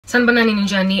Sanibonani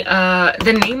ninjani.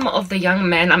 The name of the young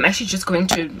man, I'm actually just going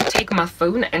to take my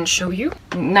phone and show you.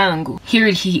 Nangu. Here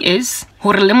he is.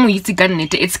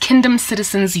 It's Kingdom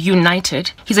Citizens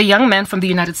United. He's a young man from the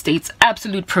United States,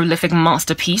 absolute prolific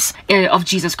masterpiece of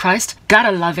Jesus Christ.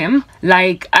 Gotta love him.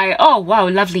 Like, oh wow,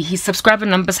 lovely. His subscriber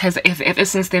numbers has ever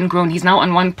since then grown. He's now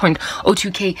on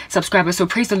 1.02k subscribers. So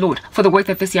praise the Lord for the work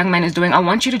that this young man is doing. I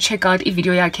want you to check out a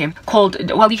video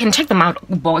called, well, you can check them out.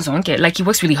 Like, he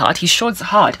works really hard. His shorts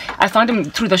hard. I found him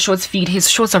through the shorts feed. His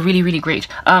shorts are really great.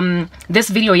 This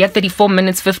video, 34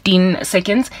 minutes 15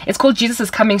 seconds. It's called Jesus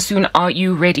is Coming Soon. Are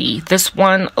you ready? This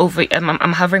one over,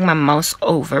 I'm hovering my mouse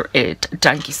over it.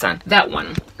 Danki-san. That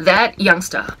one. That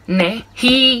youngster.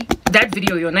 That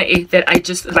video that I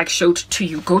just like showed to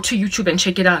you. Go to YouTube and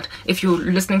check it out. If you're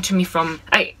listening to me from,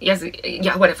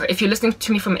 whatever. If you're listening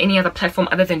to me from any other platform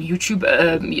other than YouTube,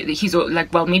 he's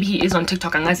like, well, maybe he is on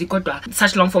TikTok.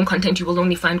 Such long form content you will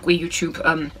only find where YouTube.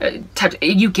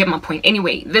 You get my point.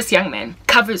 Anyway, this young man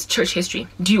covers church history.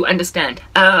 Do you understand?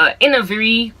 In a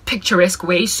very picturesque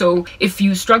way. So if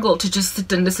you struggle to just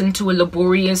sit and listen to a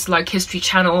laborious like history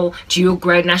channel,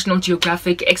 National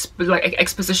Geographic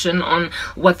exposition on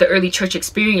what the early church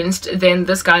experienced, then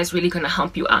this guy is really gonna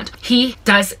help you out. He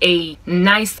does a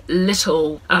nice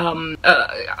little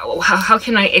how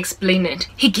can I explain it?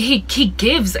 He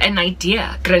gives an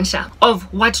idea, Grensha, of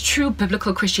what true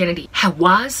biblical Christianity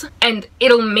was, and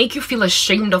it'll make you feel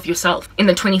ashamed of yourself in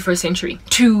the 21st century.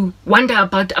 To wonder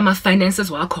about finances,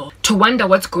 to wonder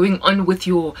what's going on with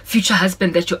your future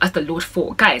husband that you asked the Lord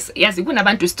for. Guys, yes,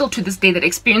 we still to this day that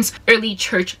experience early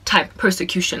church type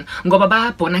persecution.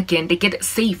 Ngoba born again, they get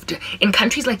saved in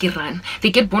countries like Iran, they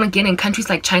get born again in countries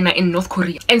like China and North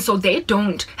Korea, and so they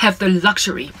don't have the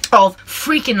luxury of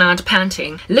freaking out,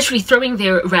 panting, literally throwing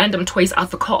their random toys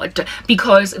out the cart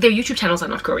because their YouTube channels are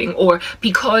not growing, or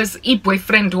because a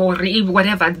boyfriend or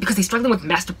whatever, because they're struggling with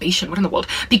masturbation. What in the world?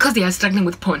 Because they are struggling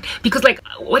with porn. Because, like,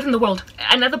 what in the world?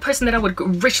 Another person that I would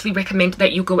richly recommend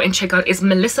that you go and check out is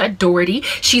Melissa Doherty.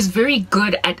 She's very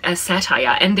good at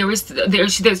satire, and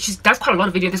she does quite a lot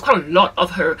of videos. There's quite a lot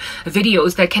of her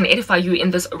videos that can edify you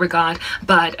in this regard.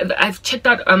 But I've checked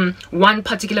out one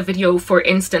particular video, for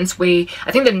instance, where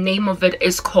I think the name of it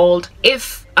is called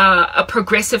 "If a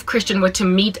progressive Christian were to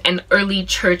meet an early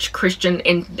church Christian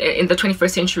in the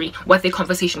 21st century, what their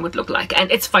conversation would look like."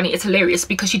 And it's funny, it's hilarious,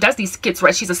 because she does these skits,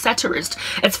 right? She's a satirist.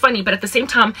 It's funny, but at the same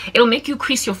time, it'll make you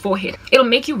crease your forehead. It'll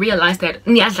make you realize that,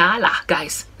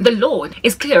 guys, the Lord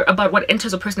is clear about what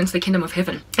enters a person into the kingdom of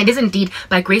heaven. It is indeed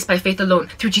by grace, by faith alone,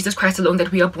 through Jesus Christ alone,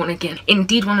 that we are born again.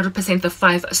 Indeed, 100% the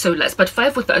five solas. But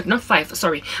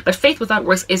faith without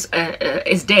works is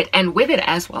dead. And with it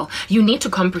as well, you need to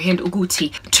comprehend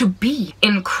uguti. To be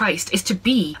in Christ is to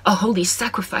be a holy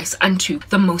sacrifice unto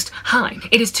the Most High.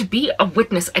 It is to be a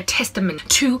witness, a testament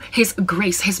to His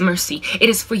grace, His mercy. It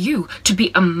is for you to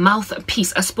be a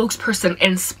mouthpiece, a spokesperson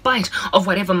in spite of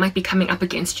whatever might be coming up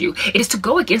against you. It is to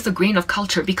go against the grain of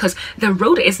culture, because the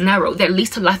road is narrow that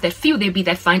leads to life, that few there be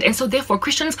that find. And so therefore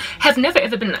Christians have never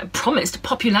ever been promised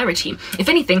popularity. If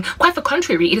anything, quite the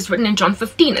contrary. It is written in John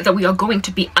 15 that we are going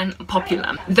to be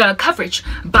unpopular. The coverage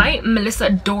by Melissa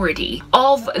Doherty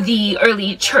of the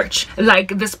early church,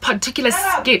 like this particular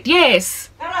skit. Yes.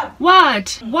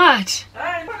 What?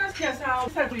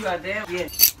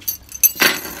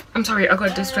 I'm sorry, I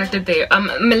got distracted there.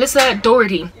 Melissa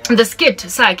Doherty, the skit,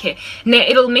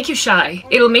 it'll make you shy.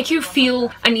 It'll make you feel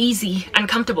uneasy,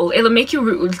 uncomfortable. It'll make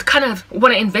you kind of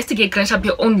want to investigate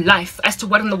your own life as to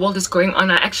what in the world is going on.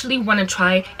 I actually want to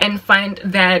try and find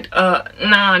that,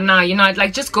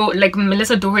 like, just go, like,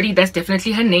 Melissa Doherty, that's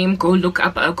definitely her name. Go look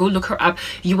her up.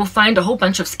 You will find a whole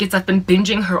bunch of skits. I've been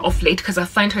binging her off late because I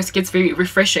find her skits very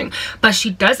refreshing. But she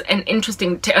does an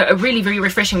interesting, a really very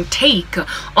refreshing take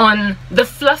on the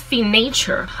fluffy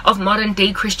nature of modern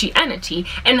day Christianity,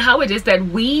 and how it is that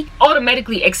we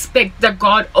automatically expect that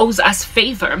God owes us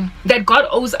favor, that God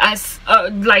owes us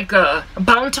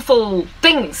bountiful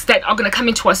things that are going to come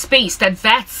into our space, that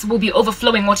vats will be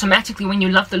overflowing automatically when you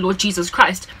love the Lord Jesus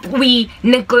Christ. We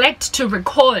neglect to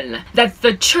recall that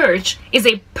the church is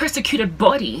a persecuted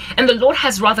body, and the Lord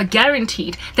has rather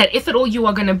guaranteed that if at all you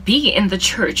are going to be in the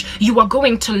church, you are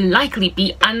going to likely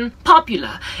be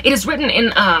unpopular. It is written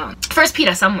in First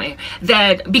Peter somewhere,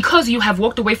 that because you have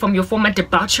walked away from your former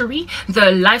debauchery,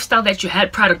 the lifestyle that you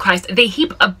had prior to Christ, they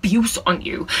heap abuse on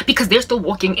you because they're still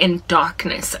walking in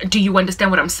darkness. Do you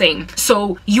understand what I'm saying?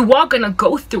 So you are gonna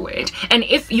go through it, and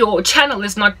if your channel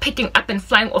is not picking up and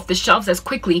flying off the shelves as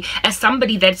quickly as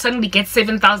somebody that suddenly gets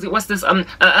 7,000, what's this,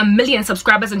 a million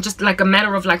subscribers in just like a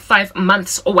matter of like 5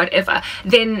 months or whatever,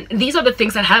 then these are the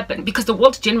things that happen because the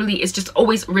world generally is just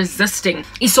always resisting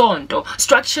isondo.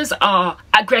 Structures are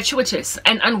gratuitous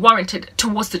and unwarranted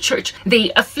towards the church.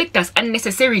 They afflict us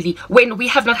unnecessarily when we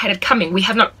have not had it coming. We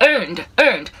have not earned.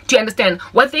 Do you understand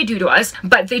what they do to us?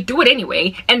 But they do it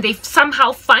anyway, and they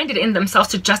somehow find it in themselves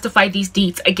to justify these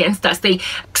deeds against us. They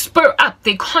spur up,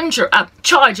 they conjure up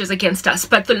charges against us.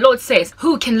 But the Lord says,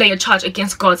 who can lay a charge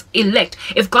against God's elect?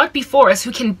 If God be for us,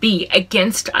 who can be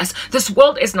against us? This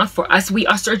world is not for us. We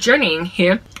are sojourning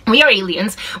here. We are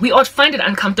aliens. We ought to find it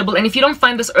uncomfortable. And if you don't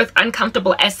find this earth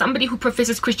uncomfortable as somebody who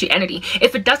professes Christianity,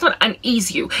 if it does not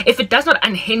unease you, if it does not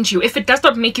unhinge you, if it does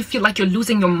not make you feel like you're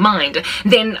losing your mind,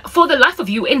 then for the life of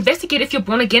you, investigate if you're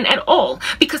born again at all.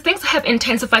 Because things have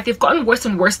intensified. They've gotten worse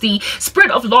and worse. The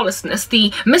spirit of lawlessness,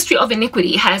 the mystery of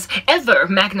iniquity has ever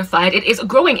magnified. It is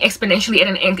growing exponentially at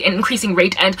an increasing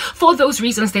rate. And for those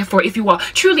reasons, therefore, if you are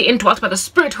truly indwelt by the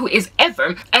Spirit who is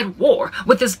ever at war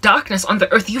with this darkness on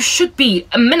the earth, you should be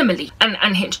minimally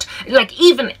unhinged, like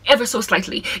even ever so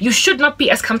slightly. You should not be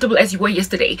as comfortable as you were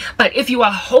yesterday. But if you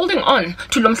are holding on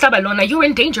to Lomhlabalona, you're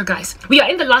in danger, guys. We are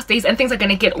in the last days and things are going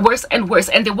to get worse and worse,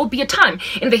 and there will be a time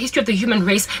in the history of the human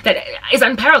race that is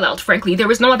unparalleled. Frankly,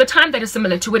 there is no other time that is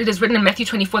similar to it. It is written in Matthew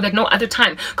 24 that no other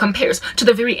time compares to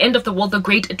the very end of the world, the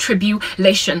great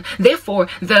tribulation. Therefore,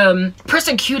 the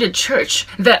persecuted church,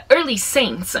 the early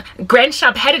saints, Grand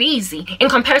Shop had it easy in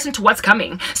comparison to what's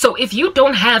coming. So if you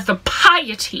don't have the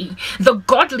piety, the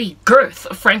godly girth,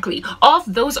 frankly, of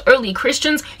those early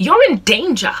Christians, you're in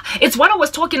danger. It's what I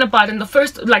was talking about in the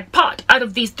first part out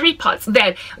of these 3 parts,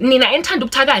 that nina entanda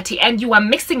ubutakathi and you are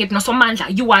mixing it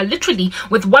nosomandla. You are literally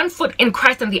with one foot in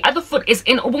Christ and the other foot is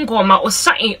in ubungoma or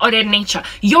something or that nature.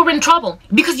 You're in trouble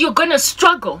because you're gonna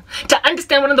struggle to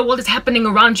understand what in the world is happening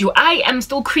around you. I am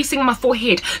still creasing my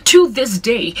forehead to this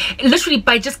day, literally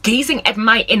by just gazing at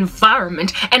my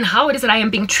environment and how it is that I am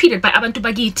being treated by abantu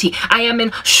bagiti. I am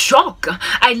in shock.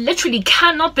 I literally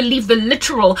cannot believe the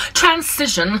literal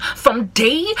transition from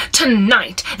day to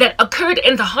night that occurred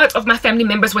in the heart of my family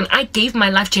members when I gave my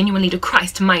life genuinely to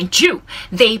Christ. Mind you,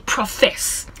 they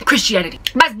profess Christianity,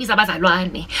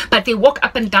 but they walk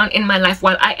up and down in my life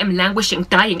while I am languishing,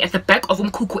 dying at the back of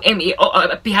Umkuku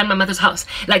behind my mother's house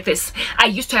like this. I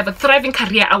used to have a thriving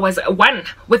career. I was one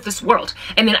with this world,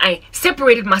 and then I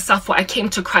separated myself before I came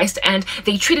to Christ, and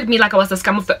they treated me like I was the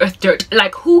scum of the earth dirt.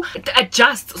 Like, who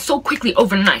adjusts so quickly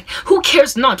overnight? Who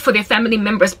cares not for their family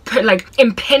members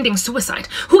impending suicide?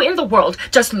 Who in the world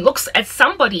just looks at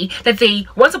somebody that they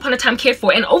once upon a time cared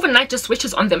for and overnight just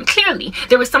switches on them? Clearly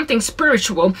there is something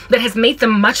spiritual that has made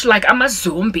them much like a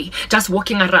zombie just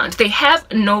walking around. They have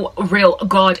no real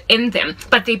God in them,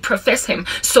 but they profess him.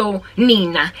 So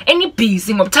nina any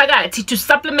busy ngobthakathi to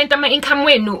supplement my income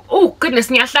wenu, oh goodness,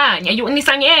 niyahlanya, you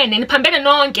nisangene niphambene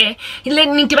nonke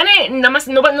nidibane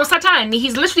no Satan.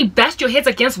 He's literally bashed your heads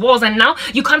against walls and now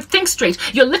you can't think straight.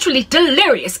 You're literally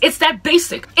delirious. It's that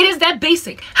basic. It is that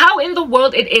basic. How in the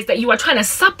world it is that you are trying to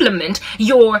supplement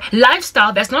your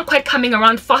lifestyle that's not quite coming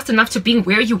around fast enough to being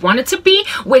where you want it to be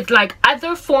with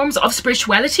other forms of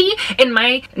spirituality. In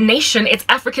my nation, it's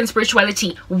African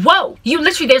spirituality. Whoa, you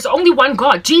literally, there's only one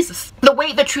God, Jesus, the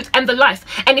way, the truth, and the life.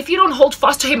 And if you don't hold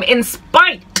fast to him in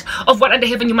spite of what under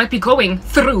heaven you might be going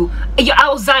through, you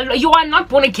are not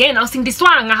born again. And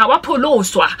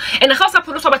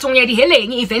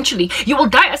eventually you will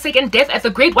die a second death at the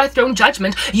great white throne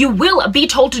judgment. You will be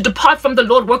told to depart from the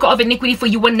Lord, worker of iniquity, for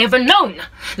you were never known.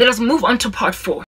 Let us move on to part 4.